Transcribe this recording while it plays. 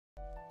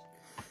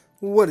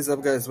What is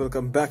up, guys?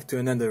 Welcome back to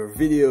another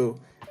video,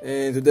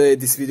 and today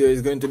this video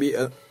is going to be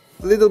a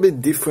little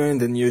bit different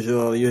than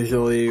usual.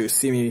 Usually you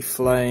see me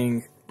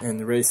flying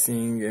and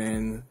racing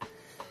and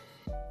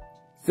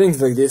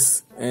things like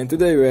this, and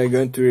today we are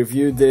going to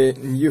review the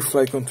new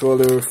flight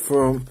controller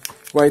from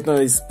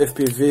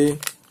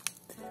WhitenoiseFPV.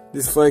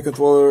 This flight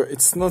controller,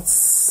 it's not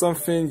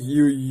something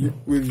you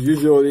will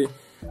usually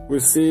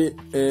see,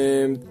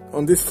 and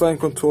on this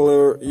flight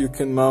controller you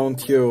can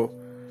mount your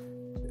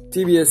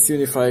TBS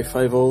Unify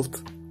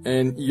 5V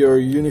and your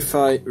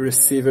Unify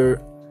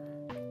Receiver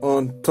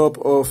on top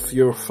of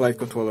your flight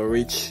controller,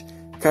 which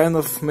kind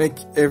of make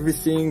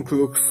everything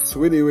looks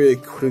really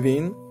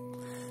clean.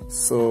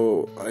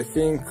 So I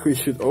think we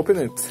should open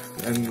it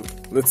and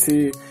let's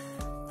see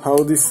how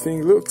this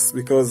thing looks,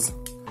 because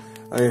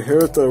I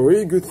heard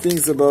really good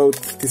things about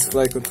this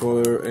flight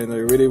controller and I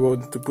really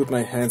want to put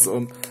my hands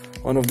on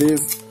one of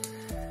these.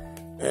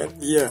 And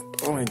yeah,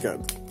 oh my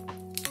god.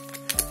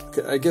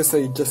 Okay, I guess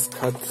I just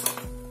cut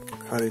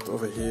it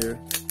over here.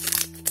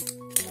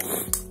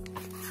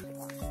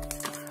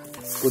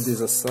 Let's put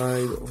this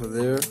aside over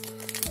there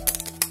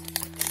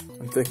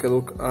and take a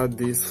look at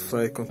this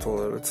flight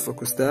controller. Let's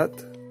focus that.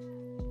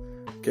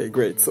 Okay,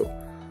 great. So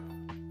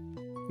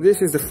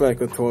this is the flight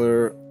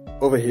controller.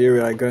 Over here we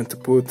are going to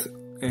put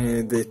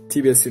the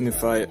TBS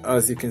Unify.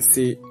 As you can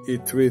see,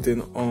 it's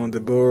written on the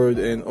board,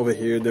 and over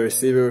here the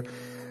receiver.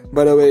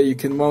 By the way, you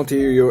can mount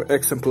here your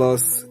XM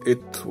Plus.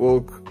 It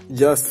works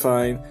just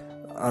fine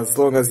as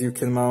long as you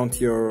can mount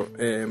your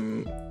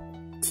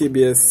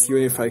TBS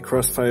Unify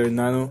Crossfire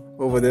Nano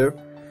over there.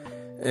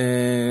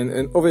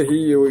 And over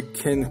here you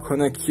can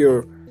connect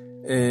your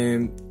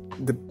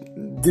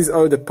these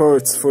are the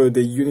ports for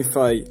the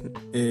Unify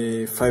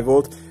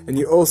 5V, and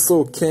you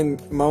also can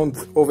mount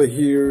over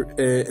here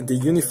the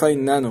Unify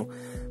Nano,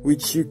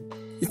 which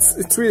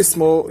it's really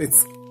small.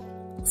 It's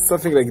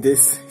something like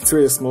this. It's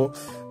really small,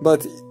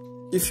 but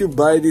if you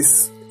buy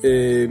this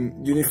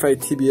Unify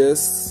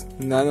TBS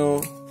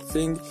Nano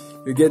thing,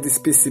 you get this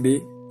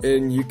PCB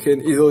and you can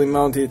easily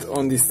mount it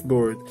on this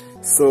board.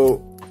 So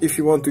if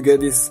you want to get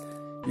this,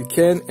 you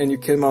can, and you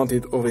can mount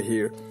it over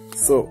here.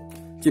 So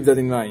keep that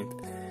in mind.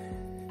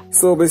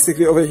 So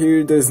basically over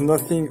here there's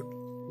nothing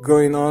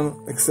going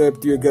on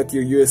except you got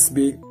your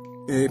USB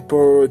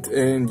port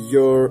and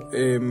your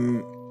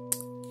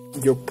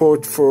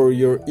port for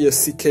your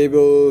ESC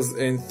cables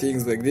and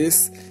things like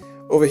this.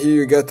 Over here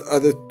you got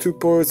other two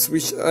ports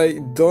which I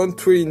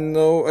don't really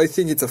know. I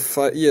think it's a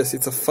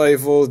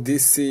 5V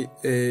DC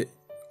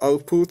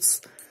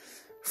outputs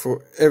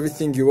for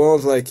everything you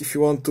want. Like if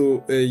you want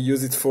to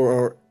use it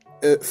for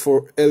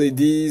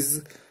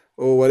LEDs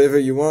or whatever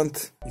you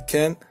want, you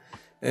can.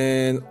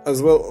 And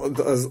as well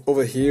as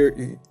over here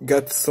you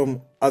got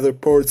some other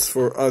ports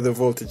for other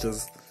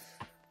voltages.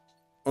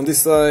 On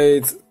this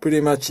side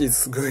pretty much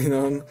it's going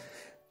on.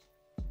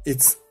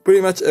 It's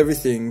pretty much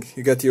everything.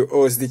 You got your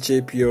OSD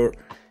chip, your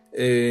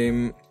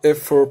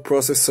F4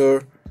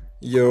 processor,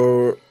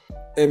 your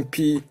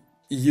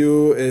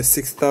MPU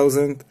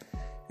 6000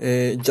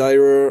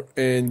 gyro,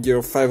 and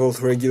your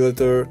 5V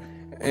regulator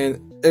and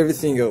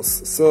everything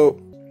else. So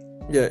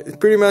yeah, it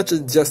pretty much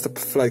is just a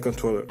flight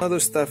controller.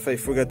 Other stuff I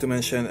forgot to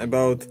mention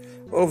about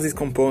all of these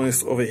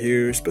components over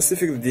here,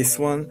 specifically this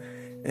one.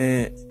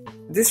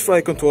 This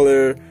flight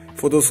controller,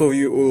 for those of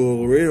you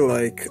who really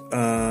like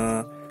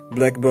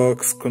black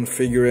box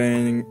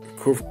configurator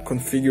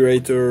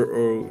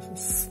or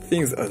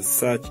things as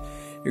such,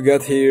 you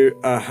got here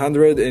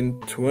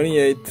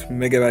 128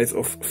 megabytes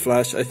of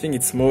flash. I think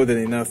it's more than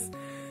enough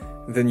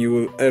than you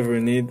will ever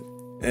need,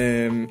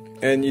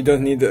 and you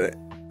don't need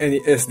any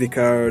SD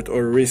card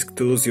or risk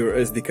to lose your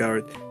SD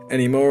card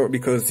anymore,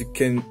 because you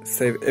can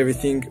save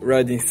everything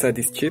right inside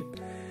this chip.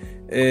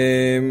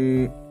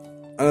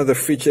 Another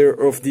feature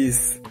of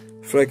this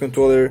flight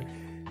controller,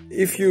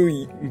 if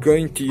you're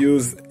going to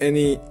use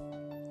any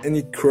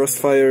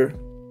Crossfire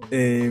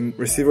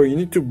receiver, you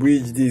need to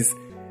bridge this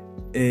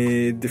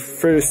the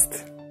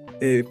first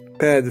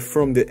pad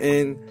from the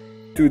end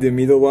to the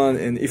middle one,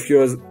 and if you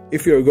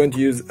are going to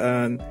use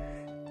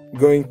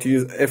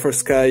F4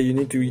 Sky, you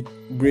need to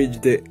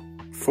bridge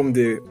from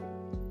the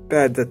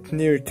pad that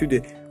near to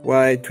the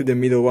Y to the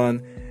middle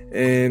one.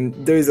 And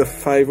there is a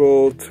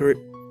 5V.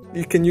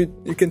 You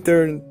can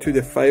turn to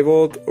the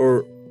 5V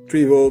or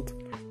 3V,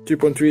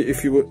 3.3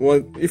 if you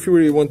want. If you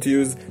really want to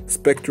use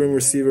Spectrum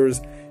receivers,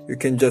 you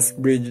can just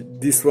bridge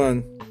this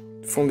one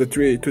from the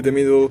 3 to the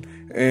middle,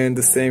 and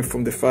the same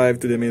from the 5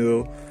 to the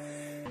middle.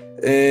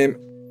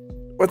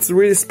 What's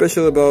really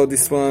special about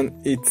this one,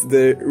 it's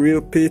the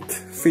real pit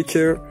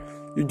feature.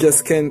 You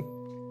just can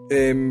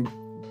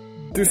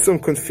do some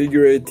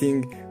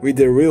configuring with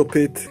the real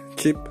pit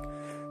chip.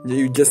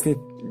 You just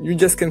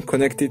can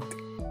connect it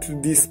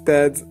to these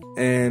pads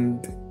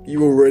and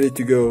you are ready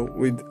to go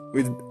with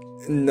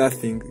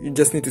nothing. You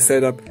just need to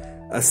set up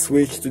a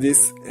switch to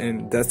this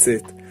and that's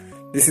it.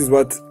 This is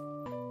what's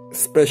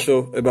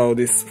special about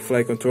this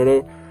flight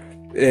controller.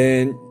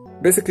 And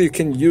basically you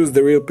can use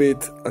the real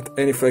pit at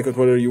any flight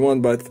controller you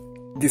want, but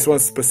this one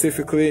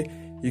specifically,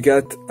 you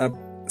got a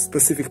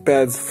specific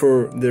pads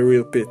for the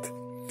real pit.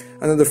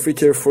 Another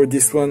feature for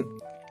this one,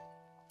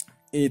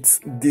 it's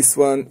this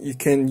one. You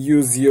can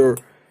use your,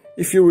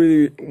 if you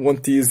really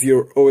want to use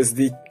your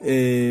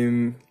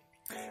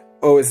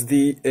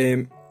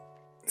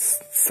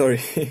sorry,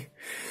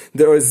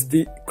 the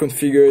OSD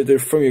configurator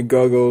from your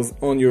goggles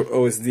on your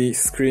OSD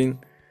screen.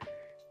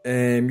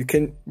 You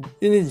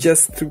need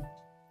just to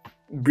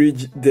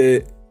bridge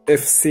the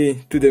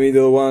FC to the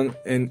middle one,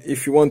 and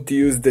if you want to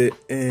use the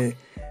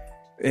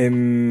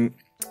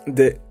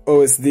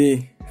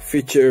OSD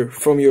feature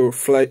from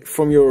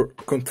your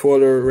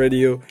controller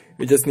radio,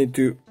 you just need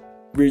to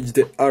bridge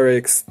the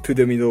RX to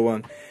the middle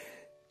one.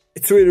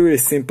 It's really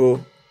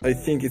simple. I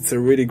think it's a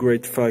really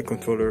great file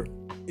controller.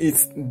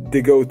 It's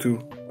the go-to,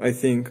 I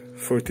think,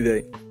 for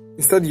today.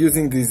 Instead of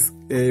using these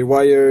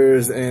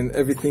wires and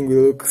everything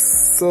will look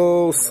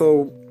so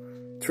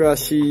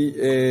trashy,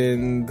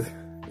 and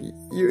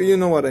you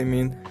know what I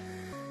mean.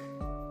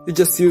 You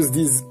just use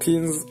these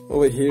pins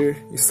over here.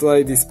 You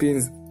slide these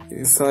pins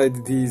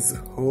inside these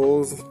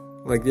holes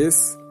like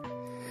this,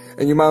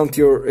 and you mount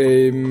your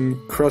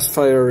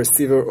Crossfire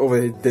receiver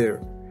over there.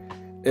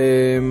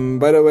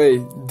 By the way,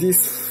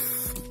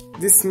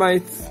 this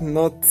might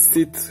not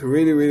sit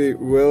really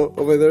well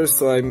over there,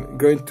 so I'm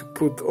going to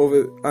put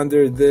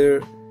under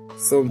there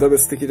some double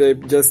sticky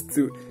tape just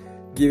to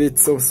give it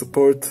some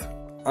support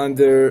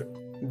under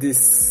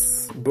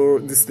this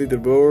little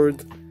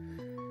board,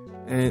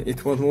 and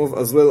it won't move.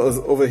 As well as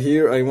over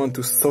here, I want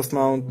to soft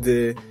mount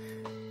the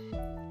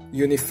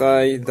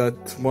Unify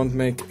that won't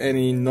make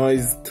any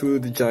noise to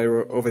the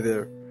gyro over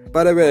there.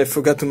 By the way, I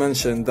forgot to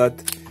mention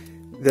that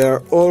they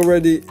are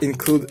already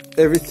include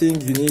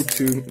everything you need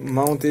to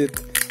mount it,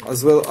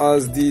 as well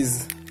as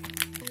these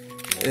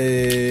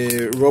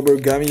rubber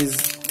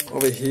gummies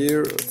over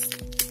here.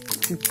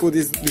 Put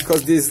this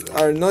because these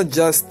are not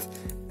just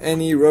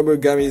any rubber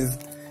gummies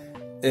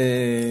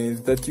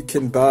that you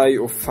can buy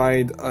or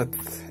find at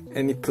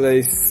any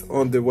place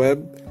on the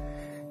web.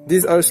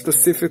 These are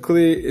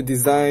specifically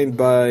designed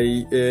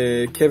by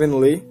Kevin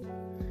Lee,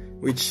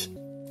 which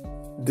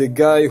the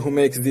guy who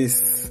makes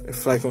this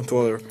flight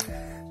controller.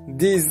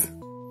 These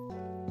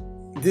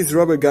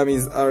rubber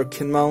gummies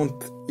can mount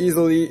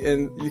easily,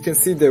 and you can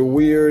see the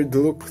weird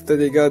look that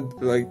they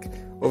got. Like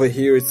over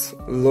here it's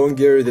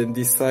longer than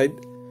this side,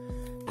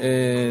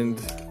 and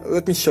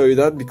let me show you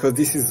that because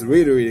this is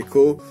really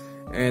cool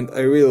and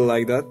I really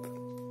like that.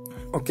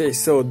 Okay,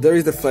 so there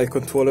is the flight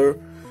controller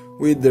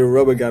with the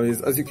rubber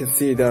gummies. As you can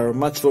see, they are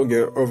much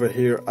longer over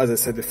here, as I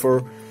said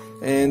before,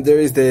 and there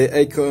is the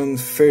Aikon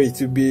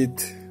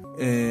 32-bit.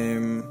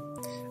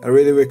 I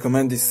really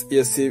recommend this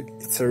ESC.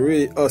 It's a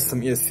really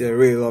awesome ESC. I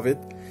really love it.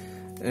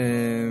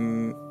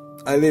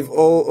 I leave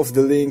all of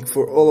the link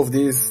for all of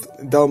these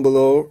down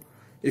below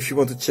if you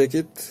want to check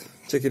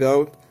it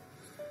out.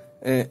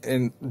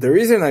 And the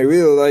reason I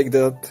really like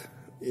that,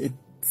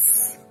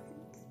 it's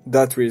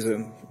that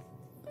reason.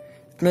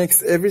 It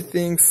makes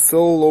everything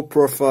so low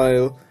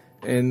profile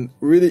and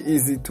really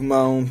easy to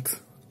mount,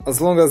 as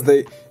long as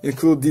they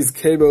include these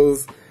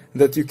cables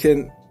that you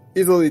can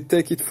easily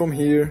take it from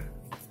here,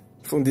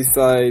 from this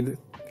side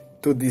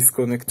to this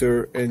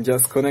connector, and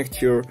just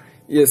connect your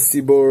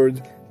ESC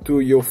board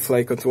to your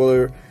flight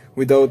controller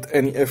without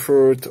any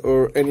effort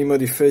or any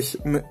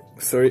modification,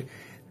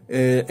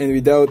 and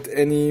without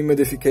any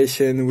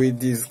modification with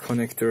these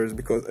connectors,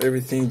 because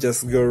everything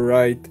just go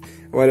right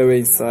away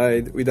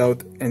inside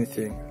without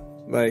anything.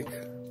 Like,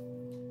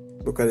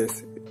 look at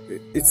this,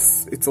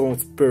 it's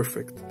almost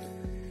perfect.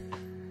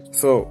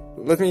 So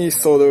let me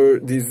solder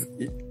this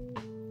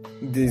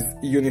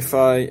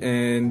Unify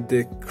and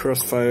the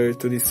Crossfire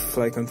to this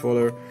flight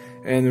controller,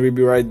 and we'll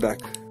be right back.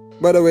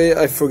 By the way,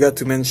 I forgot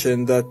to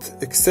mention that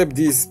except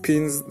these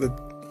pins,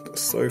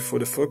 sorry for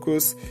the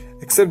focus,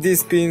 except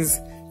these pins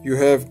you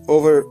have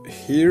over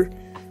here,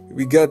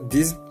 we got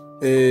this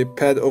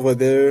pad over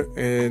there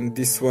and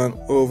this one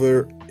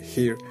over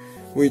here,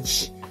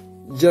 which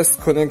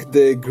just connect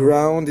the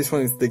ground. This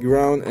one is the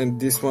ground and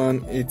this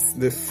one it's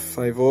the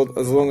 5V,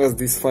 as long as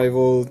this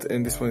 5V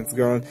and this one is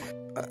ground.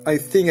 I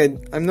think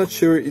I'm not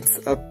sure it's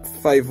a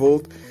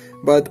 5V,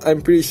 but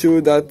I'm pretty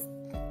sure that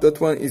that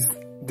one is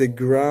the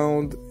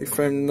ground, if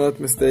I'm not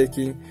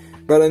mistaken.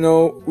 But I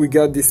know we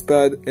got this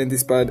pad and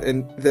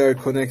they are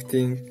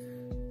connecting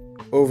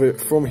over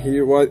from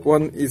here.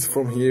 One is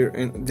from here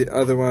and the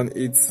other one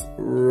is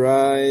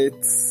right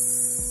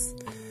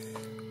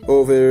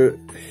over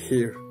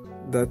here,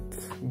 that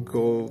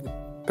gold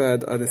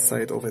pad at the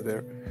side over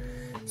there.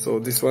 So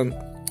this one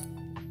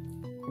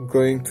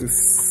going to,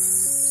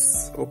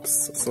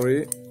 oops,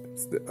 sorry,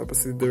 it's the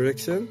opposite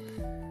direction.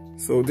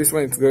 So this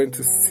one is going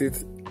to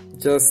sit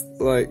just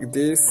like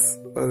this,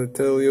 as I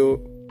told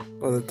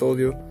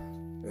you,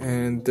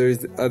 and there is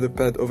the other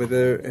pad over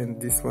there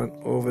and this one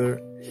over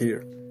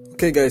here.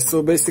 Okay guys,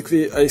 so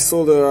basically I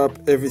solder up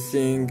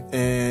everything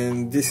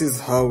and this is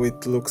how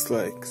it looks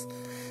like.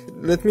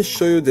 Let me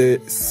show you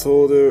the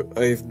solder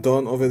I've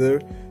done over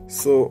there.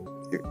 So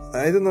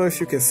I don't know if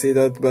you can see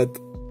that, but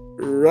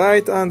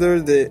right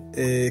under the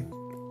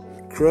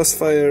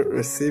Crossfire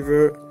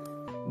receiver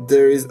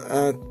there is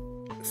a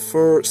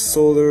for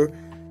solder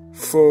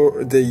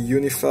for the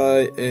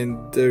Unify,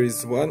 and there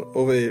is one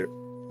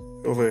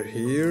over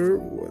here.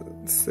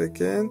 1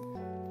 second.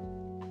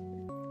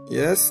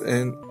 Yes,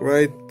 and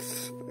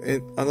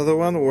another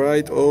one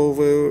right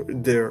over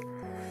there.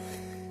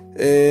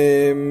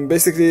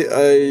 Basically,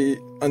 I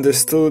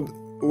understood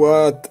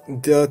what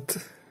that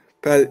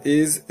pad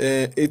is.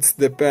 It's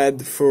the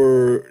pad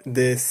for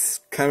this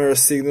camera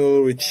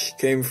signal which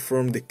came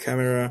from the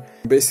camera.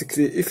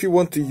 Basically, if you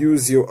want to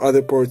use your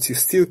other ports, you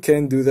still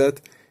can do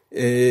that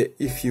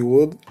if you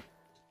would.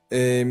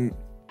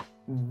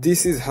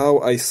 This is how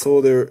I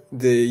solder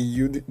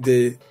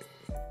the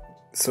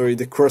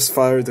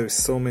Crossfire. There's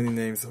so many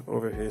names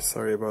over here,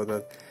 sorry about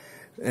that.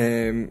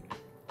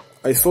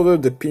 I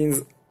soldered the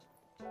pins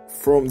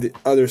from the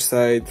other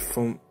side,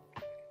 from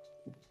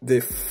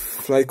the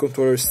flight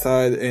controller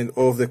side, and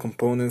all of the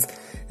components.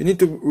 You need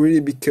to really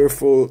be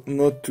careful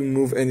not to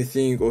move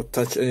anything or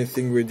touch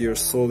anything with your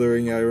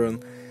soldering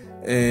iron.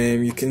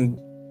 You can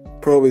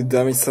probably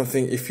damage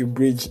something if you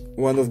bridge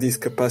one of these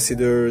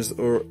capacitors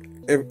or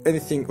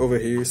anything over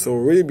here, so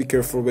really be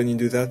careful when you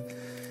do that.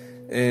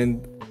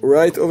 And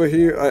right over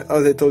here,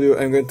 as I told you,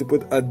 I'm going to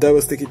put a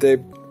double sticky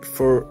tape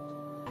for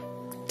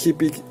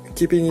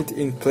keeping it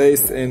in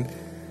place and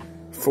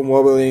from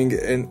wobbling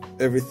and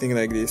everything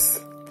like this.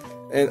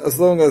 And as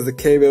long as the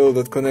cable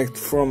that connects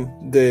from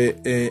the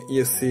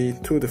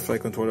ESC to the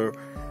flight controller,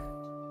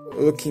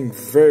 looking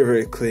very,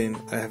 very clean,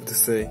 I have to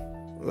say.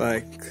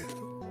 Like,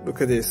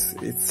 look at this,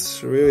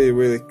 it's really,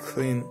 really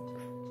clean.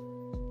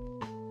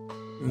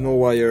 No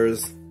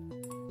wires.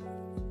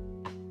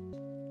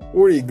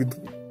 Really good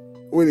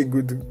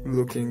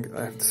looking,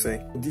 I have to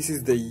say. This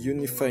is the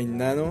Unify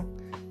Nano,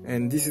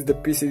 and this is the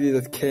PCB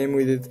that came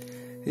with it.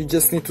 You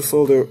just need to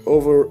solder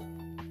over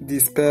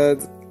these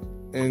pads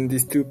and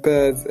these two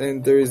pads,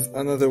 and there is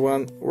another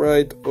one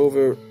right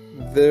over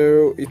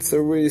there. It's a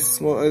really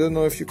small, I don't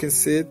know if you can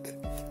see it.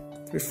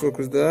 Let me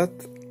focus that.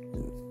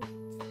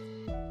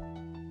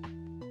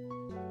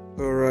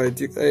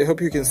 Alright, I hope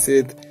you can see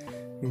it,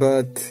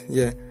 but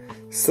yeah.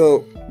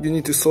 So you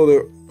need to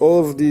solder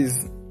all of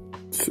these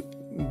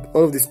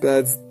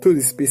pads to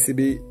this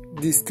PCB,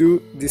 these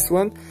two, this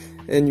one,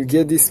 and you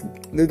get this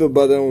little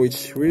button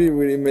which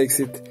really makes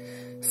it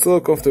so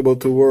comfortable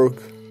to work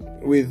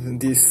with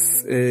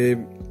this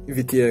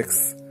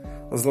VTX,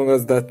 as long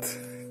as that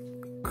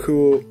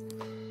cool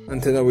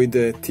antenna with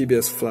the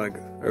TBS flag.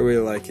 I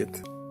really like it.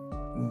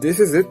 This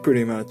is it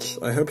pretty much.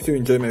 I hope you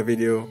enjoyed my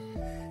video.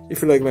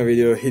 If you like my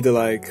video, hit a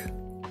like,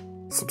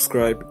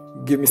 subscribe,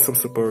 give me some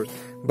support.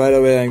 By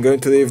the way, I'm going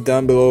to leave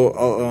down below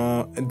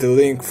the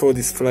link for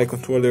this flight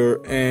controller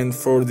and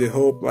for the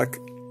whole for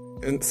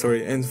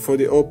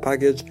the whole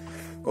package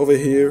over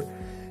here.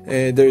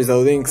 There is a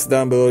links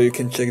down below, you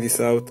can check this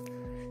out,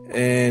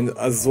 and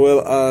as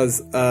well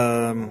as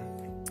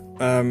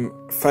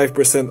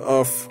 5%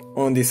 off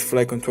on this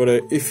flight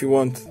controller if you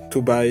want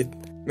to buy it.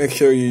 Make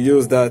sure you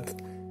use that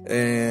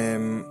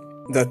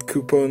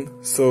coupon.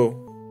 So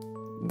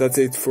that's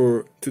it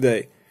for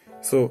today.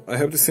 So I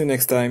hope to see you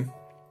next time.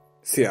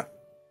 See ya.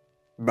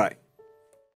 Bye.